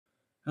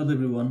Hello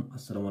everyone,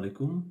 Assalamu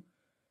alaikum.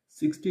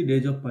 60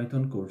 days of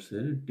Python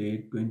কোর্সের Day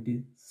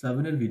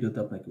 27 এর ভিডিওতে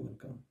আপনাকে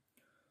ওয়েলকাম।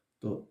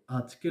 তো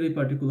আজকের এই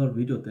পার্টিকুলার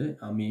ভিডিওতে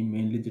আমি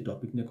মেইনলি যে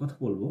টপিক নিয়ে কথা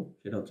বলবো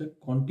সেটা হচ্ছে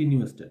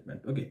কন্টিনিউয়াস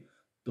স্টেটমেন্ট। ওকে,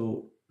 তো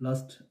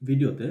লাস্ট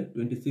ভিডিওতে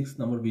 26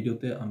 নম্বর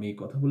ভিডিওতে আমি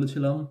কথা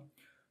বলেছিলাম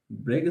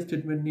ব্রেক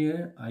স্টেটমেন্ট নিয়ে।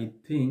 আই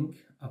থিঙ্ক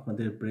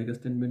আপনাদের ব্রেক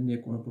স্টেটমেন্ট নিয়ে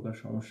কোনো প্রকার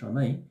সমস্যা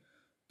নাই।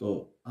 তো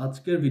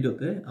আজকের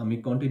ভিডিওতে আমি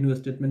কন্টিনিউয়াস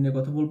স্টেটমেন্ট নিয়ে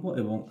কথা বলবো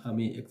এবং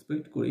আমি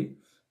এক্সপেক্ট করি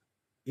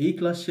এই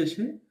ক্লাস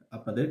শেষে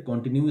আপনাদের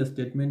কন্টিনিউয়াস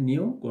স্টেটমেন্ট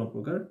নিয়েও কোনো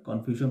প্রকার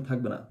কনফিউশন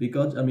থাকবে না,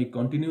 বিকজ আমি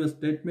কন্টিনিউয়াস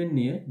স্টেটমেন্ট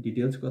নিয়ে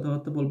ডিটেলস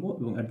কথাবার্তা বলবো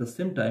এবং অ্যাট দ্য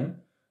সেম টাইম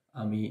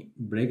আমি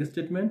ব্রেক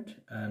স্টেটমেন্ট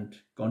অ্যান্ড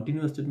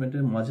কন্টিনিউয়াস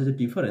স্টেটমেন্টের মাঝে যে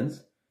ডিফারেন্স,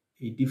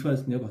 এই ডিফারেন্স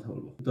নিয়ে কথা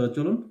বলবো। তো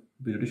চলুন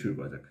ভিডিওটি শুরু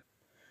করা যাক।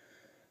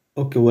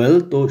 ওকে, ওয়েল,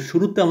 তো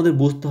শুরুতে আমাদের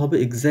বুঝতে হবে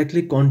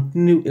এক্স্যাক্টলি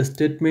কন্টিনিউ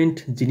স্টেটমেন্ট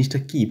জিনিসটা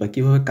কি বা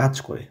কীভাবে কাজ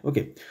করে।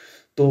 ওকে,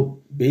 তো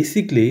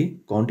বেসিকলি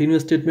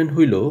কন্টিনিউয়াস স্টেটমেন্ট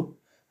হইল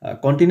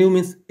কন্টিনিউ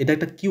মিনস এটা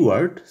একটা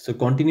কিওয়ার্ড। সো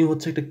কন্টিনিউ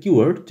হচ্ছে একটা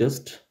কিওয়ার্ড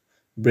জাস্ট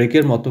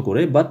ব্রেকের মতো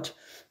করে, বাট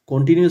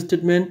কন্টিনিউ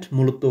স্টেটমেন্ট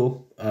মূলত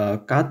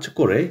কাজ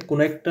করে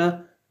কোনো একটা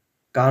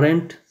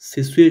কারেন্ট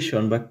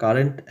সিচুয়েশন বা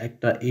কারেন্ট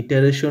একটা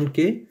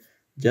ইটারেশনকে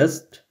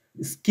জাস্ট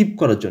স্কিপ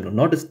করার জন্য,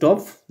 নট স্টপ,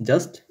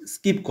 জাস্ট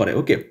স্কিপ করে।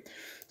 ওকে,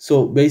 সো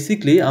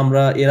বেসিকলি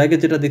আমরা এর আগে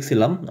যেটা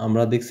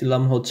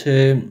দেখছিলাম হচ্ছে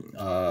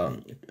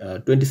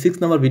 26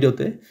 নাম্বার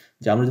ভিডিওতে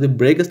যে আমরা যদি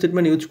ব্রেক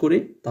স্টেটমেন্ট ইউজ করি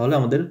তাহলে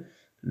আমাদের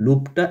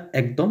লুপটা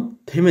একদম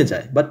থেমে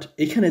যায়। বাট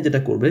এখানে যেটা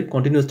করবে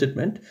কন্টিনিউয়াস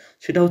স্টেটমেন্ট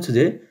সেটা হচ্ছে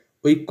যে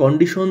ওই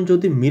কন্ডিশন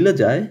যদি মিলে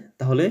যায়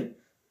তাহলে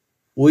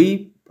ওই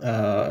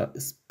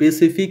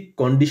স্পেসিফিক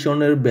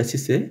কন্ডিশনের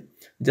বেসিসে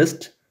জাস্ট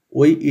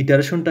ওই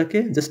ইটারেশনটাকে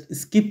জাস্ট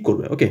স্কিপ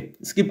করবে। ওকে,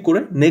 স্কিপ করে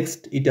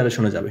নেক্সট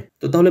ইটারেশনে যাবে।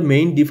 তো তাহলে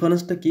মেইন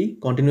ডিফারেন্সটা কি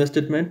কন্টিনিউয়াস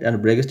স্টেটমেন্ট অ্যান্ড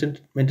ব্রেক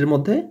স্টেটমেন্টের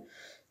মধ্যে?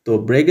 তো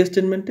ব্রেক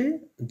স্টেটমেন্টে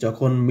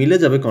যখন মিলে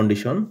যাবে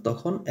কন্ডিশন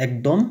তখন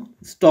একদম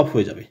স্টপ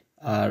হয়ে যাবে,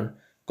 আর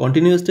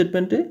কন্টিনিউয়াস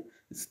স্টেটমেন্টে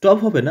স্টপ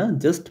হবে না,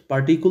 জাস্ট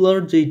পার্টিকুলার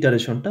যে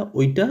ইটারেশনটা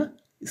ওইটা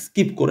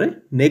স্কিপ করে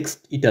নেক্সট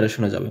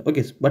ইটারেশনে যাবে।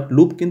 ওকে, বাট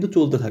লুপ কিন্তু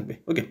চলতে থাকবে।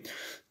 ওকে,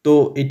 তো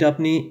এটা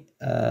আপনি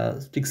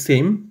ঠিক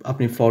সেম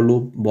আপনি ফর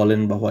লুপ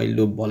বলেন বা হোয়াইল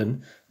লুপ বলেন,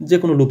 যে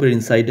কোনো লুপের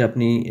ইনসাইডে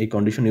আপনি এই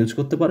কন্ডিশন ইউজ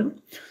করতে পারেন।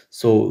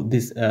 সো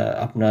দিস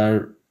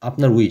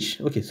আপনার উইশ।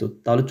 ওকে, সো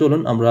তাহলে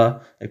চলুন আমরা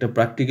একটা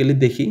প্র্যাকটিক্যালি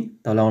দেখি,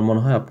 তাহলে আমার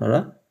মনে হয় আপনারা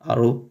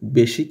আরও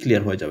বেশি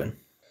ক্লিয়ার হয়ে যাবেন।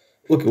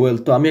 ওকে, ওয়েল,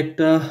 তো আমি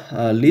একটা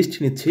লিস্ট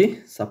নিচ্ছি,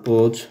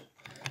 সাপোজ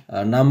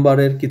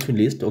নাম্বারের কিছু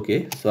লিস্ট। ওকে,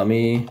 সো আমি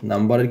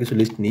নাম্বারের কিছু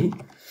লিস্ট নিই।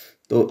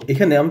 তো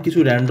এখানে আমি কিছু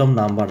র্যান্ডম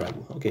নাম্বার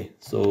রাখবো। ওকে,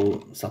 সো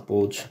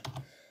সাপোজ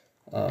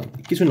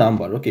কিছু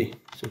নাম্বার। ওকে,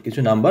 সো কিছু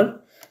নাম্বার,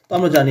 তো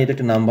আমরা জানি এটা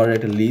একটা নাম্বারের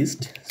একটা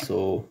লিস্ট। সো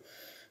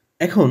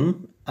এখন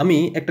আমি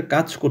একটা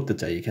কাজ করতে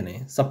চাই এখানে।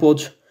 সাপোজ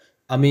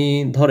আমি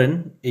ধরেন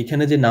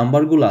এইখানে যে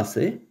নাম্বারগুলো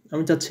আছে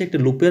আমি চাচ্ছি একটা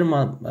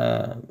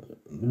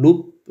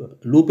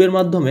লুপের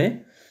মাধ্যমে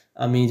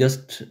আমি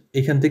জাস্ট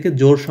এখান থেকে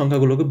জোড়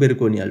সংখ্যাগুলোকে বের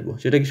করে নিয়ে আসবো।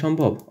 সেটা কি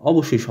সম্ভব?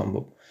 অবশ্যই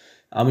সম্ভব।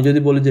 আমি যদি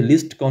বলি যে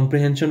লিস্ট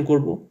কম্প্রিহেনশন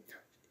করব,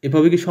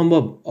 এভাবে কি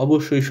সম্ভব?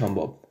 অবশ্যই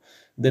সম্ভব।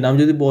 দেন আমি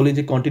যদি বলি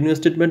যে কন্টিনিউয়াস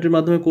স্টেটমেন্টের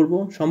মাধ্যমে করব,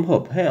 সম্ভব?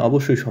 হ্যাঁ,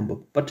 অবশ্যই সম্ভব।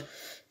 বাট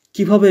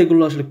কিভাবে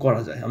এগুলো আসলে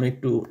করা যায় আমি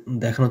একটু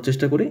দেখানোর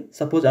চেষ্টা করি।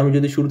 সাপোজ আমি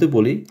যদি শুরুতে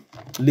বলি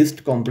list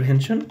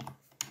comprehension.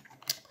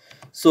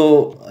 So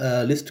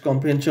list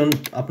comprehension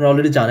আপনারা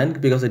অলরেডি জানেন,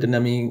 বিকজ এটা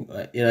নিয়ে আমি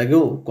এর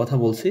আগেও কথা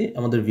বলছি,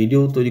 আমাদের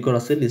ভিডিও তৈরি করা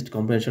আছে লিস্ট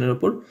কম্প্রিহেনশনের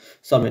উপর।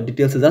 সো আমি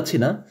ডিটেলসে যাচ্ছি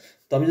না।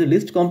 তো আমি যদি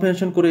লিস্ট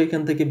কম্প্রিহেনশন করে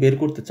এখান থেকে বের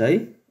করতে চাই,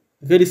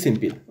 very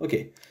simple. Okay,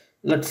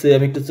 let's say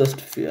আমি একটু জাস্ট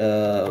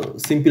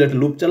সিম্পল একটা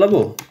লুপ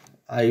চালাবো,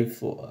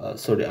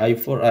 I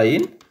for I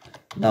in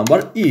number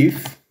if,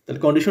 তাহলে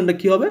কন্ডিশনটা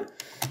কি হবে?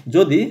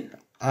 যদি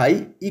I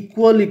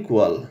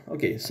equal,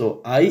 okay, so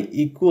I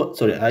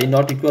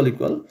not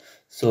equal,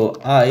 so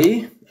I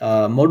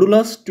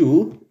modulus 2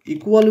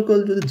 equal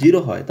যদি 0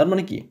 হয়, তার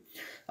মানে কি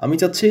আমি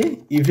চাচ্ছি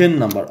even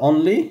number,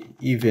 only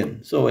even.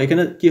 So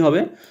এখানে কি হবে?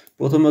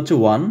 প্রথমে হচ্ছে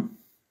 1।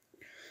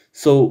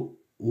 সো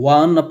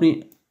 1 আপনি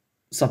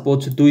সাপোজ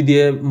 2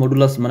 দিয়ে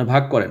মডুলাস মানে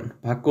ভাগ করেন,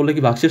 ভাগ করলে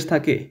কি ভাগশেষ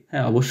থাকে?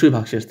 হ্যাঁ, অবশ্যই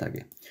ভাগশেষ থাকে।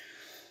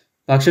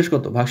 ভাগশেষ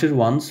কত? ভাগশেষ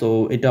 1। সো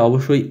এটা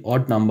অবশ্যই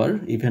অড নাম্বার,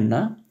 ইভেন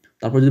না।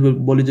 তারপর যদি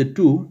বলি যে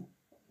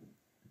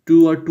 2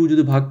 আর 2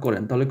 যদি ভাগ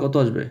করেন তাহলে কত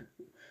আসবে?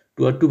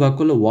 2 আর 2 ভাগ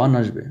করলে 1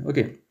 আসবে।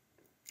 ওকে,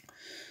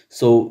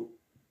 সো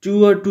 2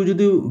 আর 2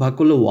 যদি ভাগ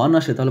করলে 1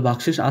 আসে তাহলে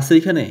ভাগশেষ আছে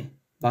এখানে?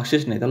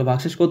 ভাগশেষ নেই, তাহলে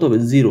ভাগশেষ কত হবে?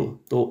 0।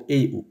 তো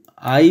এই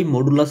আই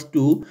মডুলাস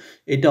 2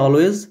 এটা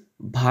অলওয়েজ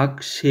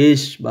ভাগশেষ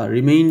বা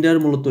রিমাইন্ডার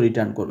মূলত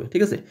রিটার্ন করবে।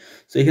 ঠিক আছে,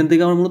 সো এখান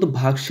থেকে আমরা মূলত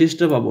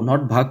ভাগশেষটা পাবো,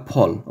 নট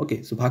ভাগফল। ওকে,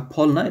 সো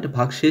ভাগফল না, এটা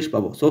ভাগশেষ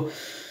পাবো। সো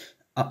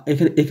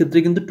এক্ষেত্রে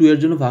কিন্তু 2 এর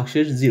জন্য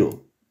ভাগশেষ 0,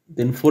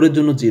 দেন 4 এর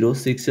জন্য 0,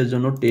 6 এর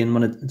জন্য 10,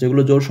 মানে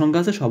যেগুলো জোড়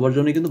সংখ্যা আছে সবার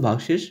জন্য কিন্তু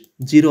ভাগশেষ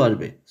 0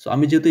 আসবে। সো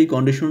আমি যেহেতু এই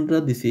কন্ডিশনটা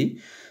দিছি,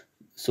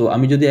 সো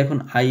আমি যদি এখন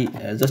আই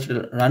জাস্ট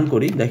রান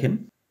করি, দেখেন,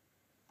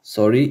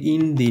 সরি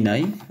ইন দি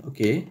নাই।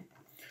 ওকে,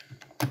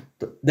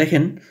 তো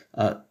দেখেন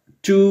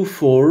 2,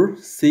 4,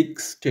 6,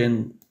 10,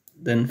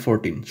 দেন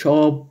 14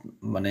 সব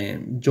মানে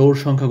জোড়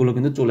সংখ্যাগুলো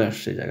কিন্তু চলে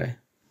আসছে এই জায়গায়,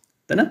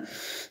 তাই না?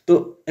 তো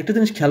একটা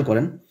জিনিস খেয়াল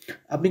করেন,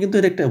 আপনি কিন্তু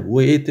এর একটা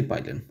ওয়েতে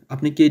পাইলেন।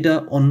 আপনি কি এটা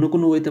অন্য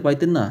কোনো ওয়েতে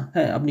পাইতেন না?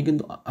 হ্যাঁ,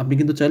 আপনি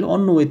কিন্তু চাইলে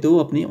অন্য ওয়েতেও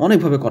আপনি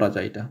অনেকভাবে করা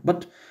যায় এটা। বাট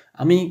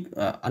আমি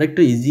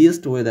আরেকটা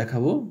ইজিয়েস্ট ওয়ে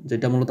দেখাবো,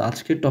 যেটা মূলত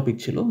আজকের টপিক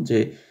ছিল যে,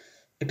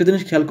 একটা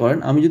জিনিস খেয়াল করেন,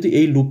 আমি যদি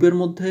এই লুপের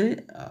মধ্যে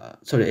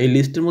এই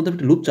লিস্টের মধ্যে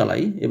একটা লুপ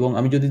চালাই এবং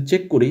আমি যদি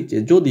চেক করি যে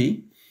যদি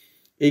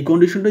এই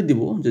কন্ডিশনটাই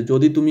দিব যে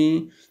যদি তুমি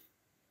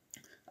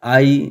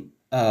i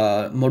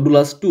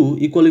মডুলাস 2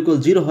 ইকুয়াল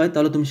 0 হয়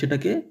তাহলে তুমি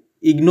সেটাকে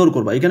ইগনোর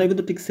করবা। এখানে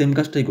কিন্তু ঠিক সেম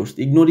কাজটাই করছে,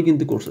 ইগনোরই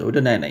কিন্তু করছে,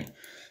 ওইটা নেয় নাই।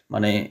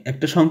 মানে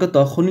একটা সংখ্যা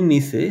তখনই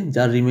নিছে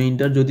যার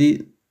রিমাইন্ডার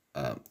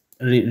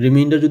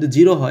যদি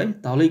 0 হয়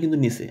তাহলেই কিন্তু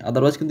নিছে,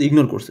 আদারওয়াইজ কিন্তু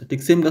ইগনোর করছে। ঠিক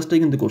সেম কাজটাই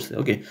কিন্তু করছে।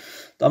 ওকে,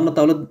 তো আমরা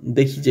তাহলে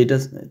দেখি যে এটা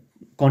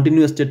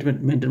কন্টিনিউয়াস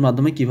স্টেটমেন্টের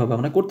মাধ্যমে কিভাবে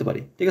আমরা করতে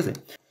পারি। ঠিক আছে,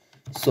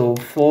 so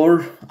for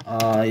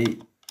i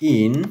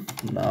in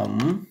num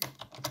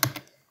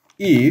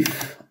if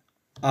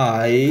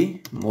i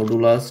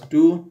modulus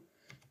 2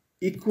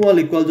 equal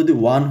যদি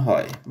 1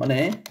 হয়, মানে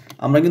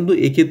আমরা কিন্তু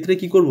এক্ষেত্রে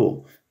কি করব,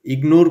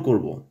 ইগনোর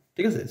করব।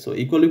 ঠিক আছে, সো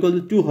ইকুয়াল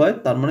 2 হয়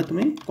তার মানে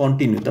তুমি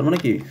কন্টিনিউ, তার মানে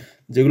কি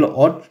যেগুলো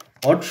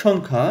অড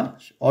সংখ্যা,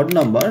 অড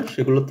নাম্বার,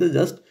 সেগুলোতে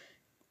জাস্ট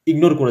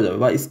ইগনোর করে যাবে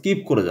বা স্কিপ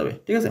করে যাবে।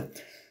 ঠিক আছে,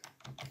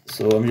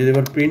 সো আমি যদি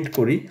এবার প্রিন্ট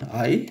করি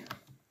আই,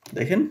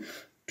 দেখেন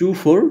 2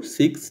 4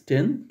 6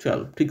 10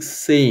 12 ঠিক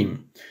সেম,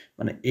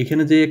 মানে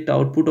এখানে যে একটা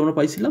আউটপুট আমরা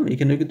পাইছিলাম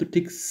এখানেও কিন্তু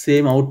ঠিক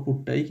সেম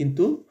আউটপুটটাই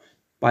কিন্তু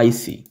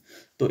পাইছি।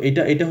 তো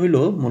এটা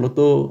হইলো মূলত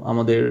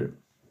আমাদের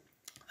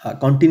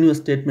কন্টিনিউয়াস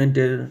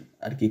স্টেটমেন্টের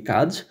আর কি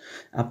কাজ।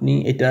 আপনি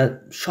এটা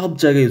সব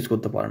জায়গায় ইউজ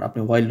করতে পারেন। আপনি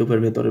হোয়াইল লুপের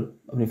ভেতরে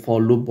আপনি ফর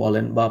লুপ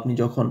বলেন, বা আপনি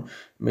যখন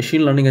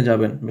মেশিন লার্নিংয়ে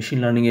যাবেন, মেশিন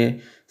লার্নিংয়ে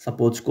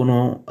সাপোজ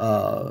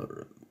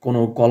কোনো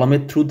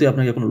কলামের থ্রুতে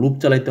আপনাকে কোনো লুপ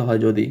চালাইতে হয়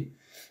যদি,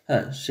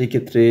 হ্যাঁ, সেই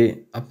ক্ষেত্রে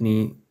আপনি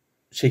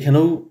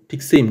সেখানেও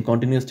ঠিক সেম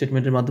কন্টিনিউয়াস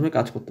স্টেটমেন্টের মাধ্যমে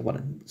কাজ করতে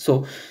পারেন। So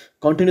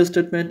continuous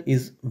statement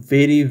is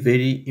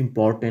very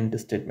important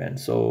statement.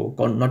 So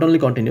not only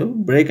continue,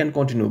 break and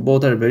continue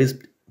both are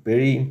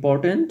very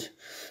important.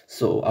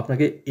 So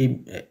আপনাকে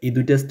এই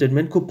দুইটা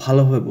স্টেটমেন্ট খুব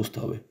ভালোভাবে বুঝতে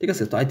হবে। ঠিক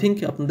আছে, তো আই থিঙ্ক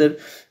আপনাদের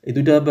এই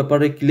দুইটা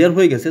ব্যাপারে ক্লিয়ার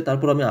হয়ে গেছে।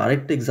 তারপর আমি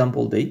আরেকটা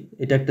এক্সাম্পল দেই,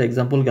 এটা একটা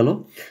এক্সাম্পল গেল,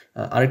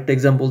 আরেকটা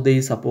এক্সাম্পল দেই।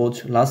 সাপোজ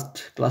লাস্ট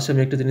ক্লাসে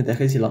আমি একটা জিনিস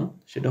দেখাইছিলাম,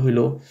 সেটা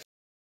হইলো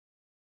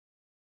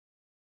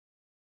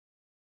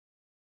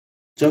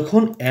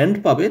যখন এন্ড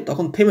পাবে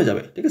তখন থেমে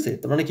যাবে। ঠিক আছে,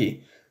 তার মানে কি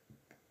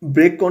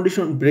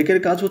ব্রেকের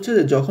কাজ হচ্ছে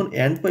যে যখন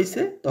এন্ড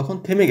পাইছে তখন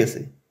থেমে গেছে,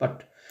 বাট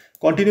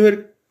কন্টিনিউয়ের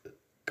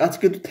কাজ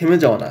কিন্তু থেমে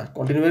যাওয়া না।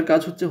 কন্টিনিউয়ের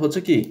কাজ হচ্ছে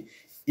কি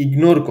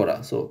ইগনোর করা।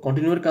 সো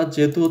কন্টিনিউয়ের কাজ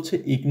যেহেতু হচ্ছে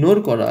ইগনোর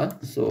করা,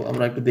 সো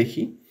আমরা একটু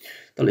দেখি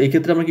তাহলে এই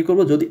ক্ষেত্রে আমরা কি করব,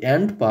 যদি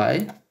এন্ড পাই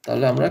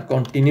তাহলে আমরা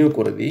কন্টিনিউ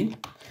করে দিই,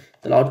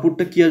 তাহলে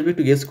আউটপুটটা কি আসবে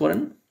একটু গেস করেন।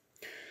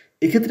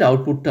 এক্ষেত্রে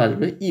আউটপুটটা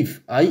আসবে ইফ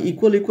আই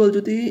ইকুয়াল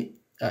যদি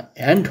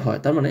এন্ড হয়,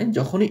 তার মানে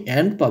যখনই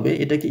এন্ড পাবে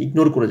এটাকে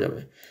ইগনোর করে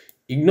যাবে।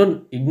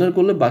 ইগনোর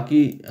করলে বাকি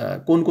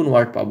কোন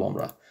ওয়ার্ড পাবো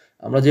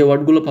আমরা যে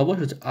ওয়ার্ডগুলো পাবো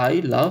সেটা হচ্ছে আই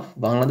লাভ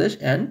বাংলাদেশ,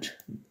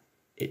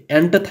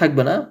 এন্ডটা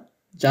থাকবে না,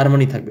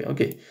 জার্মানি থাকবে।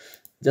 ওকে,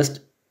 জাস্ট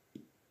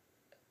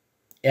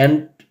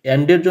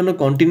এন্ডের জন্য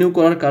কন্টিনিউ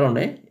করার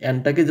কারণে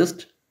এন্ডটাকে জাস্ট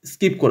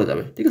স্কিপ করে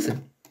যাবে। ঠিক আছে,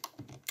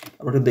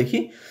 আমরা দেখি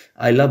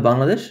I love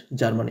Bangladesh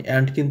Germany,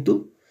 and কিন্তু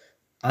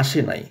আসে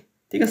নাই।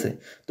 ঠিক আছে,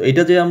 তো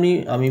এটা যে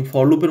আমি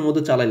ফর লুপের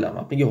মধ্যে চালাইলাম,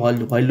 আপনি কি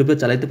হোয়াইল লুপে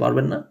চালাইতে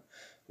পারবেন না?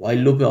 হোয়াইল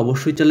লুপে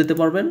অবশ্যই চালাতে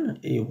পারবেন।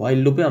 এই হোয়াইল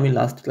লুপে আমি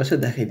লাস্ট ক্লাসে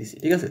দেখাই দিছি।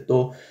 ঠিক আছে, তো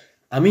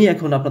আমি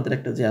এখন আপনাদের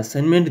একটা যে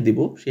অ্যাসাইনমেন্ট দিব,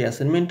 সেই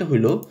অ্যাসাইনমেন্টটা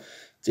হইলো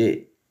যে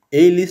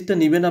এই লিস্টটা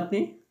নেবেন আপনি,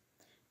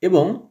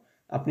 এবং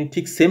আপনি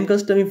ঠিক সেম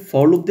কাজটা আমি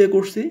ফর লুপ দিয়ে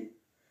করছি,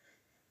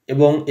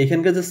 এবং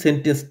এখানকার যে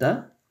সেন্টেন্সটা,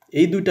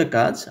 এই দুইটা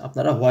কাজ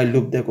আপনারা হোয়াইল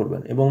লুপ দিয়ে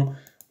করবেন, এবং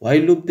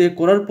হোয়াইল লুপ দিয়ে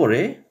করার পরে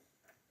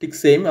ঠিক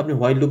সেম আপনি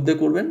হোয়াইল লুপ দিয়ে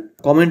করবেন।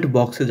 কমেন্ট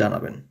বক্সে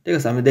জানাবেন। ঠিক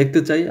আছে, আমি দেখতে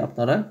চাই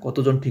আপনারা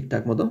কতজন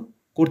ঠিকঠাক মতো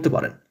করতে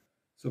পারেন।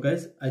 সো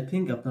গাইস, আই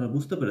থিঙ্ক আপনারা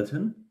বুঝতে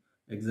পেরেছেন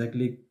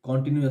এক্স্যাক্টলি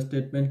কন্টিনিউয়াস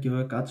স্টেটমেন্ট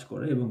কিভাবে কাজ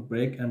করে এবং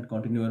ব্রেক অ্যান্ড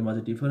কন্টিনিউ এর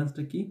মাঝে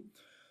ডিফারেন্সটা কি।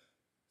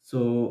 সো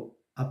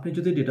আপনি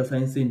যদি ডেটা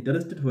সায়েন্সে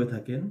ইন্টারেস্টেড হয়ে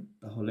থাকেন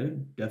তাহলে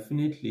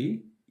definitely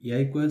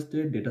AI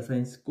কোয়েস্টের data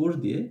science course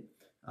দিয়ে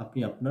আপনি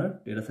আপনার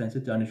ডেটা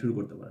সায়েন্সের জার্নি শুরু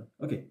করতে পারেন।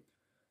 ওকে,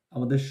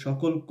 আমাদের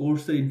সকল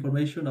কোর্সের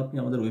ইনফরমেশন আপনি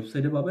আমাদের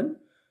ওয়েবসাইটে পাবেন,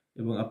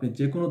 এবং আপনি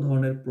যে কোনো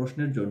ধরনের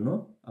প্রশ্নের জন্য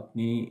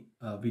আপনি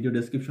ভিডিও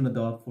ডেসক্রিপশনে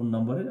দেওয়া ফোন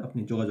নাম্বারে আপনি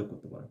যোগাযোগ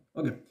করতে পারেন।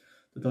 ওকে,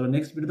 তো তাহলে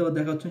নেক্সট ভিডিওতে আবার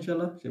দেখা হচ্ছে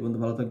ইনশাআল্লাহ। সে পর্যন্ত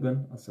ভালো থাকবেন।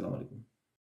 আসসালামু আলাইকুম।